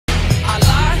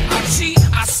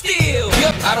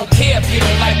you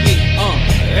don't like me.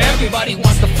 Everybody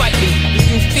wants to fight me.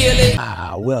 Do you feel it?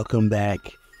 Welcome back.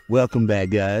 Welcome back,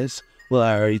 guys. Well,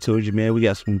 I already told you, man, we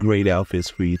got some great outfits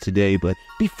for you today. But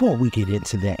before we get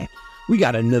into that, we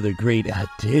got another great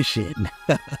addition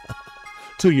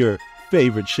to your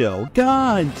favorite show,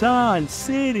 Downtown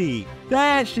City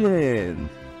Fashion.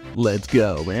 Let's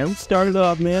go, man. Let's start it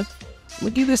off, man.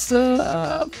 We'll give this 5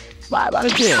 out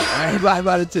of 10. All right, 5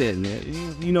 out of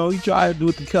 10. You know, you try to do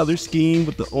with the color scheme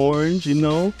with the orange, you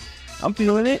know. I'm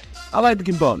feeling it. I like the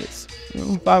components.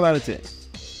 5 out of 10.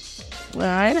 All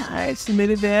right, I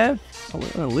submitted that. Oh,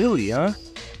 Lily, huh?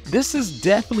 This is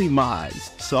definitely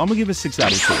mods, so I'm gonna give it 6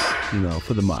 out of 10. You know,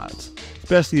 for the mods,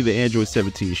 especially the Android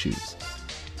 17 shoes.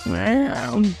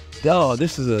 Oh,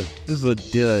 this is a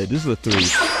 3.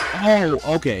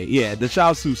 Oh, okay, yeah, the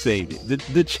Chaosu saved it.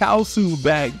 The Chaosu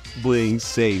back bling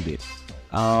saved it.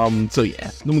 So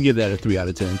yeah, let me give that a 3 out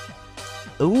of 10.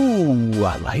 Ooh,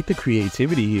 I like the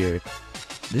creativity here.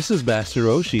 This is Master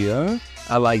Roshi, huh?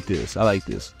 I like this.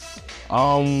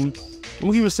 I'm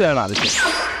gonna give it a 7 out of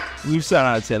 10. We've 7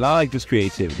 out of 10. I like this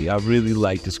creativity. I really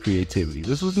like this creativity.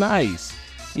 This was nice.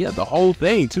 Yeah, the whole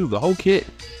thing too, the whole kit.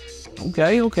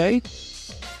 Okay.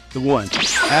 The 1,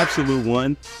 absolute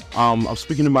 1. I'm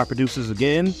speaking to my producers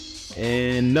again,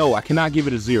 and no, I cannot give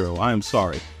it a 0. I am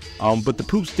sorry. But the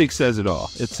poop stick says it all.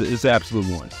 It's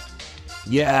absolute 1.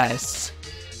 Yes.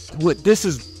 What this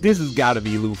is gotta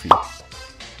be Luffy.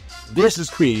 This is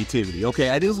creativity.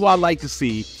 Okay, this is what I like to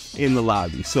see in the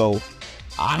lobby. So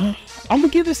I'm gonna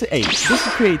give this an 8. This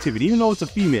is creativity, even though it's a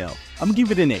female. I'm gonna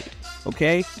give it an 8.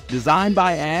 Okay, designed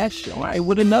by Ash. All right,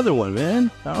 with another one,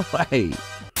 man. All right.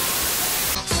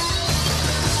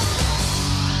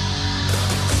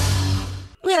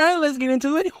 All right, let's get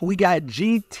into it. We got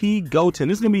GT Goten.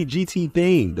 This is gonna be GT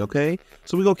themed, okay?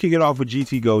 So we're gonna kick it off with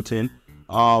GT Goten.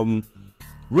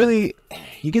 Really,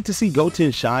 you get to see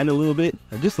Goten shine a little bit,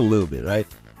 just a little bit, right?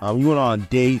 He went on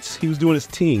dates. He was doing his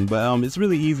thing, but it's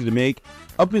really easy to make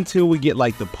up until we get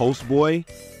like the post boy.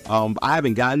 I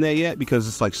haven't gotten that yet because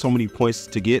it's like so many points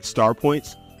to get, star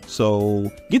points.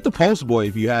 So get the post boy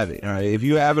if you have it. All right, if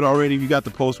you have it already, if you got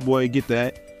the post boy, get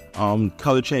that.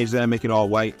 Color change that, make it all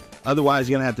white. Otherwise,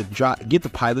 you're gonna have to get the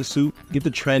pilot suit, get the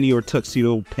trendy or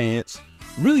tuxedo pants.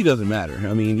 Really doesn't matter.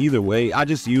 I mean, either way, I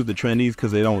just use the trendies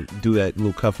because they don't do that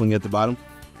little cuffling at the bottom.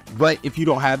 But if you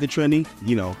don't have the trendy,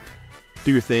 you know,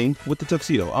 do your thing with the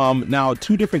tuxedo. Now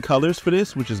 2 different colors for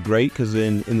this, which is great because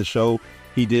in the show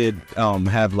he did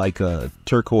have like a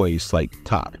turquoise like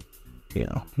top, you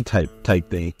know, type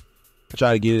thing. I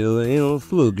try to get it, you know,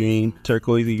 it's a little green,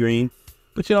 turquoisey green.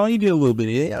 But, you know, he did a little bit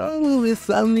of it, a little bit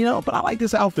something, you know. But I like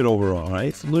this outfit overall, right?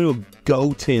 It's a little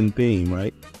Goten theme,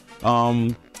 right?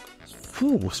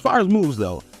 As far as moves,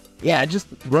 though, yeah, just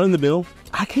run the mill.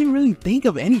 I can't really think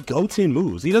of any Goten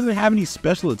moves. He doesn't have any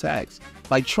special attacks.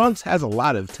 Like, Trunks has a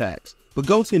lot of attacks, but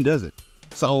Goten doesn't.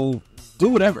 So, do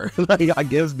whatever. Like, I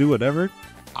guess do whatever.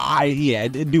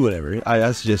 Do whatever.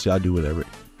 I suggest y'all do whatever.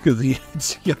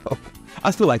 Because, yo,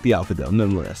 I still like the outfit, though,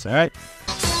 nonetheless, all right?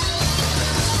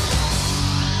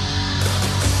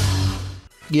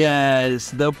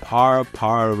 Yes, the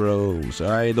Parparos.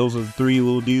 All right, those are 3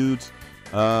 little dudes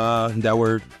that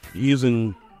were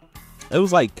using. It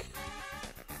was like,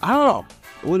 I don't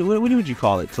know, what would you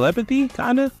call it? Telepathy,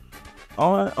 kind of.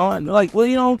 On like, well,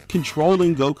 you know,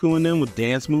 controlling Goku and them with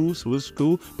dance moves was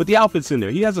cool. But the outfit's in there.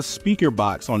 He has a speaker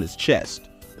box on his chest.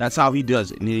 That's how he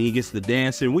does it. And then he gets the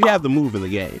dancing. We have the move in the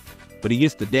game, but he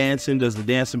gets the dancing, does the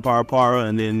dancing Parapara,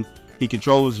 and then he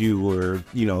controls you, or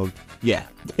you know, yeah.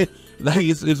 Like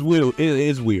it's weird.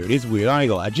 It's weird. I ain't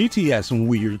gonna lie. GT has some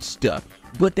weird stuff,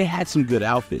 but they had some good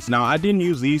outfits. Now I didn't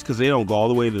use these because they don't go all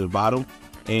the way to the bottom,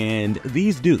 and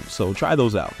these do. So try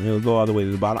those out. They'll go all the way to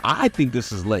the bottom. I think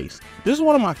this is lace. This is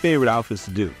one of my favorite outfits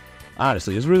to do.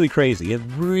 Honestly, it's really crazy. It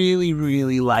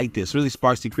really like this. Really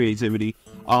sparks the creativity.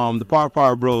 The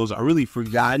Power Bros are really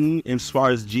forgotten as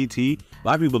far as GT. A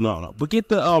lot of people don't know. But get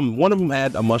the one of them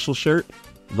had a muscle shirt,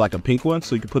 like a pink one,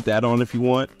 so you can put that on if you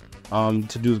want.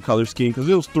 To do the color scheme, because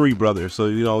it was 3 brothers, so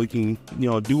you know you can, you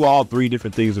know, do all 3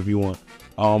 different things if you want.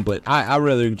 But I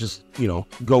rather just, you know,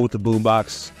 go with the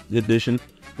boombox edition,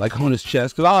 like on his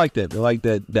chest, because I like that. I like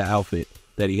that outfit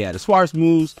that he had. As far as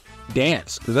moves,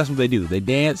 dance, because that's what they do. They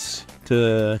dance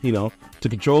to, you know, to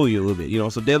control you a little bit, you know.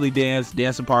 So deadly dance,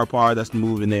 dancing par, that's the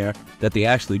move in there that they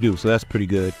actually do. So that's pretty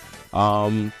good.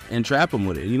 And trap them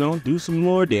with it, you know, do some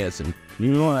more dancing.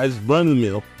 You know, I just run the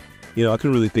mill. You know, I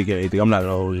couldn't really think of anything. I'm not an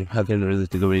old. I couldn't really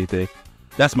think of anything.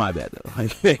 That's my bad, though.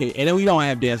 And then we don't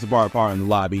have dancing par in the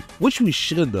lobby, which we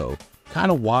should, though.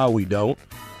 Kind of wild we don't,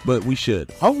 but we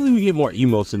should. Hopefully we get more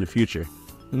emotes in the future,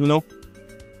 you know?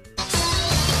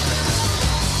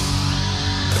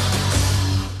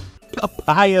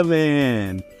 Papaya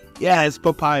Man. Yeah, it's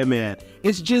Papaya Man.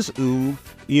 It's just Oob,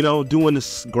 you know, doing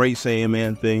this great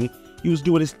Saiyaman thing. He was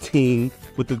doing his thing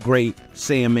with the great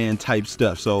Saiyaman type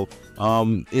stuff. So,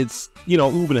 it's, you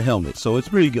know, Oob in a helmet. So it's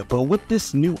pretty good. But with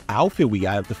this new outfit we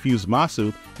got, the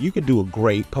Fusemasu, you could do a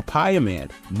great Papaya Man.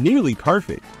 Nearly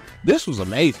perfect. This was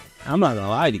amazing. I'm not gonna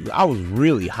lie to you. I was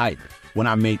really hyped when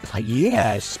I made, like,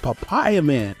 yes, Papaya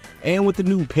Man. And with the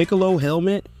new Piccolo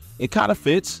helmet, it kind of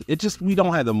fits. It just, we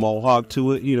don't have the mohawk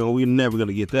to it. You know, we're never going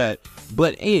to get that.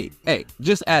 But, hey,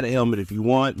 just add a helmet if you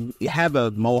want. Have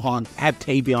a mohawk, have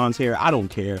Tavion's hair. I don't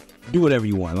care. Do whatever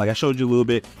you want. Like I showed you a little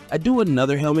bit. I do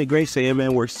another helmet. Great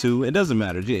Saiyaman works too. It doesn't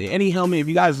matter. Any helmet, if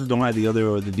you guys don't have the other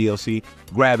or the DLC,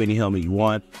 grab any helmet you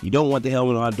want. You don't want the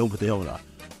helmet on, don't put the helmet on.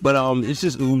 But it's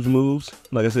just Oob's moves.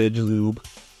 Like I said, just Oob.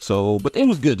 So, but it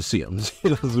was good to see him.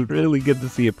 It was really good to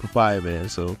see a Papaya Man.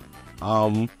 So,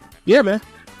 yeah, man.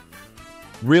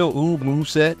 Real Oob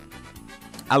moveset.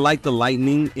 I like the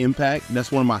lightning impact.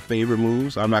 That's one of my favorite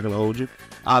moves. I'm not gonna hold you.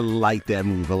 I like that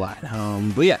move a lot.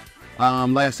 But yeah,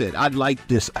 like I said, I like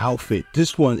this outfit.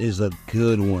 This one is a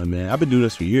good one, man. I've been doing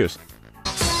this for years.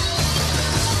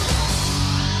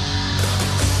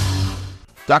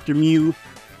 Dr. Mew,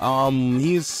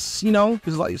 he's, you know,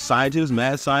 he's like scientist,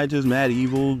 mad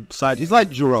evil scientist. He's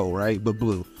like Jiro, right? But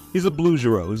blue. He's a blue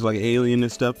Jiro. He's like an alien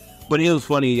and stuff. But it was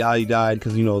funny how he died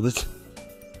because, you know, this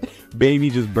baby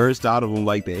just burst out of him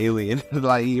like the alien.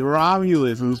 Like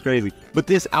Romulus. It was crazy. But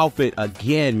this outfit,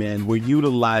 again, man, we're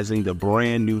utilizing the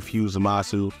brand new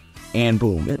Fusemasu. And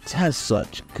boom, it has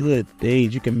such good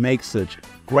things. You can make such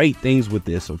great things with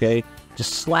this, okay?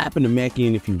 Just slapping the mech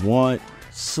in if you want.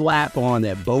 Slap on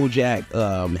that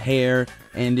Bojack hair.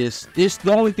 And this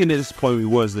the only thing that disappointed me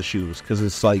was the shoes. Because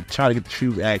it's like trying to get the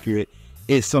shoes accurate.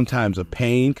 It's sometimes a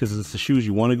pain because it's the shoes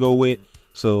you want to go with.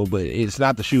 So, but it's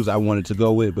not the shoes I wanted to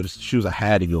go with, but it's the shoes I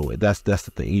had to go with. That's the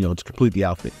thing, you know, to complete the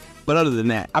outfit. But other than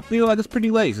that, I feel like it's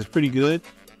pretty lace. It's pretty good.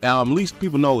 At least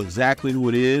people know exactly who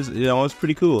it is. You know, it's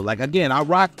pretty cool. Like, again, I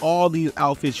rock all these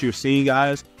outfits you're seeing,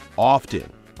 guys, often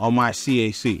on my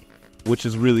CAC, which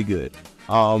is really good.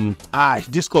 I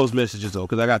disclose messages though,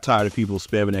 because I got tired of people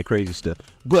spamming that crazy stuff.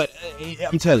 But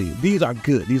I'm telling you, these are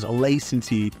good. These are lace and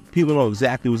tee. People know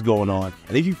exactly what's going on.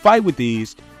 And if you fight with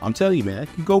these, I'm telling you, man,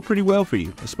 it can go pretty well for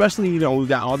you. Especially, you know, we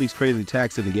got all these crazy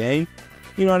attacks in the game.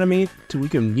 You know what I mean? So we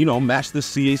can, you know, match the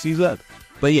CACs up.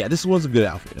 But yeah, this was a good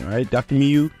outfit, all right? Dr.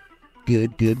 Mew,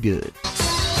 good.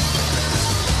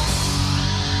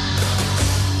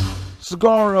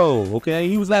 Sagaro, okay?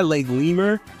 He was that like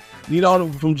lemur. You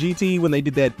know, from GT when they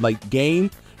did that like game.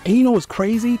 And you know what's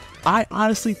crazy? I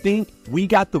honestly think we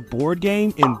got the board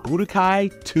game in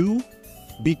Budokai 2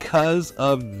 because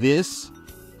of this.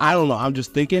 I don't know. I'm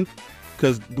just thinking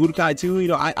because Budokai 2, you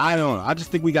know, I don't know. I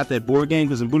just think we got that board game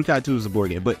because in Budokai 2 is a board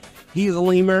game. But he's a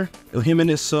lemur. Him and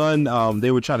his son,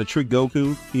 they were trying to trick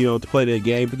Goku, you know, to play that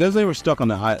game because they were stuck on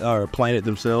the planet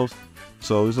themselves.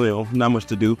 So there's, you know, not much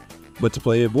to do but to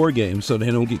play a board game so they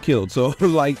don't get killed. So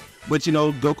like, but you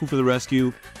know, Goku for the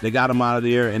rescue. They got him out of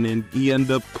there, and then he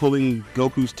ended up pulling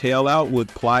Goku's tail out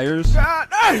with pliers.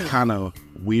 Kind of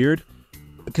weird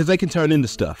because they can turn into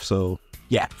stuff. So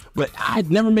yeah, but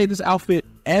I'd never made this outfit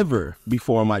ever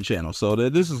before on my channel. So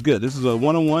this is good. This is a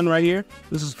one-on-one right here.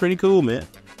 This is pretty cool, man.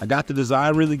 I got the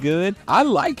design really good. I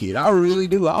like it. I really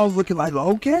do. I was looking like,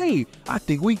 okay, I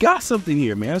think we got something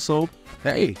here, man. So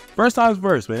hey, first time's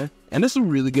first, man. And this is a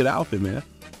really good outfit, man.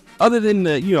 Other than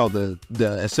the, you know, the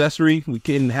accessory, we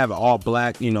couldn't have it all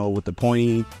black, you know, with the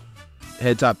pointy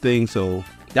head top thing. So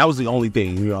that was the only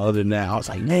thing, you know, other than that. I was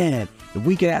like, man, if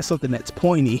we could have something that's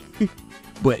pointy.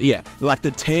 But yeah, like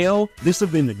the tail, this would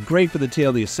have been great for the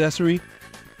tail, the accessory.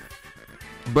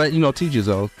 But, you know, teachers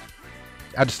though,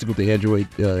 I just stick with the Android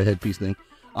headpiece thing.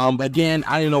 Again,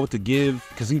 I didn't know what to give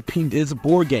because it's a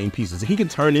board game pieces. He can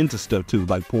turn into stuff too,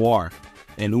 like Puar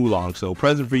and Oolong. So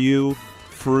present for you,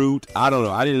 fruit. I don't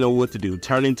know. I didn't know what to do.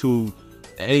 Turn into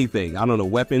anything. I don't know.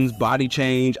 Weapons, body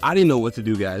change. I didn't know what to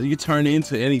do, guys. You can turn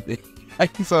into anything.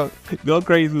 So go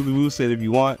crazy with the moveset if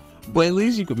you want. But at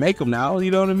least you can make them now.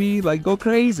 You know what I mean? Like, go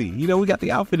crazy. You know, we got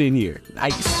the outfit in here.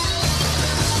 Nice.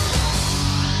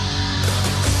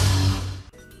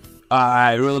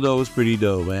 Alright, Rildo was pretty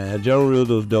dope, man. General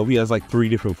Rildo's dope. He has like 3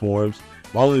 different forms.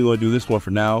 I'm only going to do this one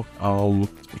for now.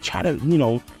 Try to, you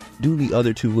know, do the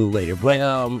other 2 a little later. But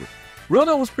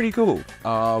Rildo was pretty cool.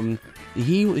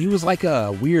 He was like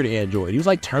a weird android. He was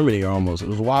like Terminator almost. It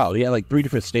was wild. He had like 3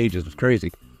 different stages. It was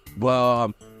crazy. But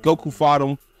Goku fought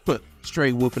him,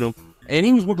 straight whooping him. And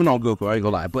he was whipping on Goku, I ain't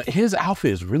gonna lie. But his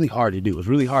outfit is really hard to do. It's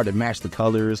really hard to match the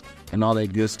colors and all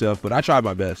that good stuff. But I tried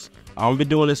my best. I've been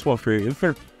doing this one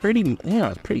for pretty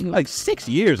like 6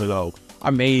 years ago. I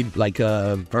made like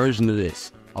a version of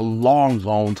this a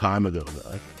long time ago,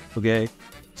 though. Okay?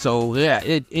 So yeah,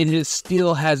 it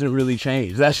still hasn't really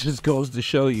changed. That just goes to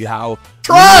show you how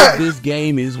good this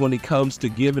game is when it comes to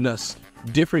giving us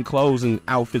different clothes and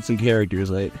outfits and characters.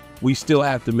 Like, we still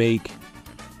have to make,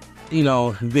 you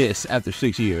know, this after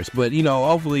 6 years. But, you know,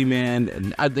 hopefully,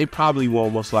 man, they probably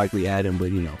won't most likely add him.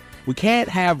 But, you know, we can't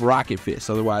have Rocket Fist.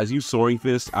 Otherwise, use Soaring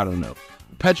Fist. I don't know.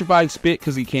 Petrifying Spit,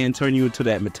 because he can turn you into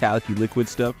that metallic liquid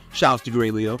stuff. Shouts to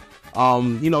Great Leo.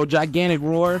 You know, Gigantic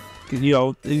Roar, because, you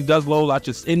know, he does low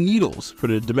lots and needles for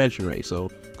the Dimension Ray. So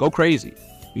go crazy.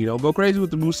 You know, go crazy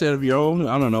with the moveset of your own.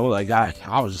 I don't know. Like, I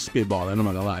was just spitballing. I'm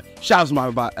not gonna lie. Shouts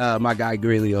to my guy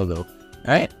Great Leo, though. All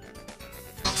right.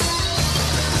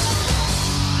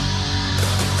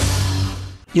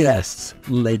 Yes,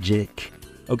 Legic.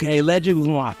 Okay, Legic was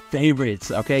one of my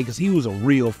favorites, okay, because he was a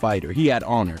real fighter. He had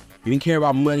honor. He didn't care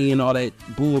about money and all that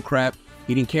bull crap.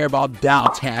 He didn't care about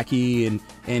Daltaki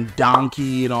and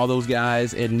Donkey and all those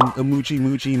guys and Machi,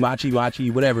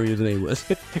 whatever his name was.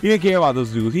 He didn't care about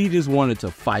those dudes. He just wanted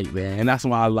to fight, man. And that's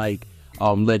why I like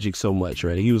Legic so much,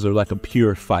 right? He was like a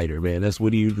pure fighter, man. That's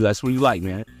what he liked,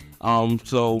 man.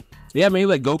 So yeah, man, he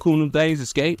let Goku and them things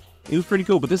escape. It was pretty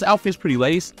cool, but this outfit's pretty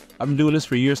laced. I've been doing this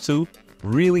for years too.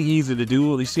 Really easy to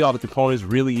do. You see all the components,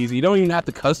 really easy. You don't even have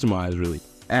to customize really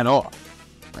at all.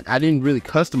 Like, I didn't really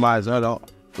customize at all.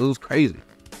 It was crazy.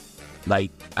 Like,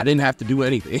 I didn't have to do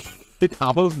anything.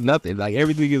 Almost nothing. Like,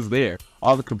 everything is there.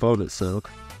 All the components. So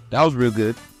that was real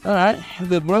good. All right,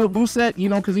 the brother boost set, you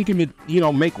know, because he can, you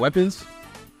know, make weapons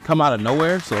come out of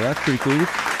nowhere. So that's pretty cool.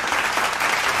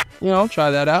 You know, try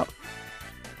that out.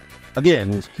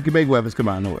 Again, he can make weapons come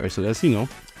out of nowhere. So that's, you know,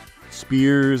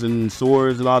 spears and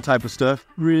swords and all type of stuff.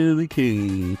 Really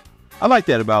cool. I like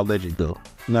that about Legend, though.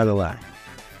 Not gonna lie.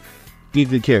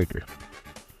 Good character.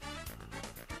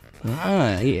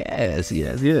 Ah, yes.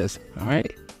 All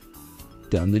right.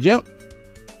 Down the jump.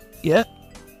 Yep.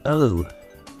 Oh.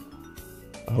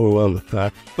 Overwhelming.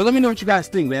 But let me know what you guys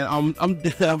think, man. I'm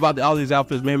about all these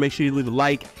outfits, man. Make sure you leave a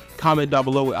like. Comment down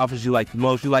below what outfits you like the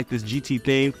most. You like this GT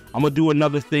theme? I'm gonna do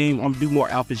another theme. I'm gonna do more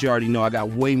outfits. You already know I got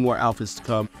way more outfits to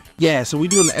come. Yeah, so we're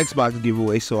doing the Xbox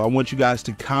giveaway. So I want you guys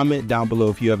to comment down below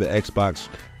if you have an Xbox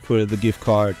for the gift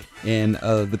card. And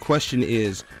the question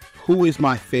is, who is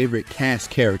my favorite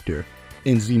cast character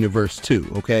in Xenoverse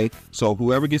 2? Okay, so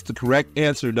whoever gets the correct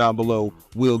answer down below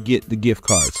will get the gift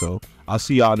card. So I'll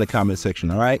see y'all in the comment section.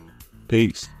 All right,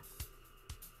 peace.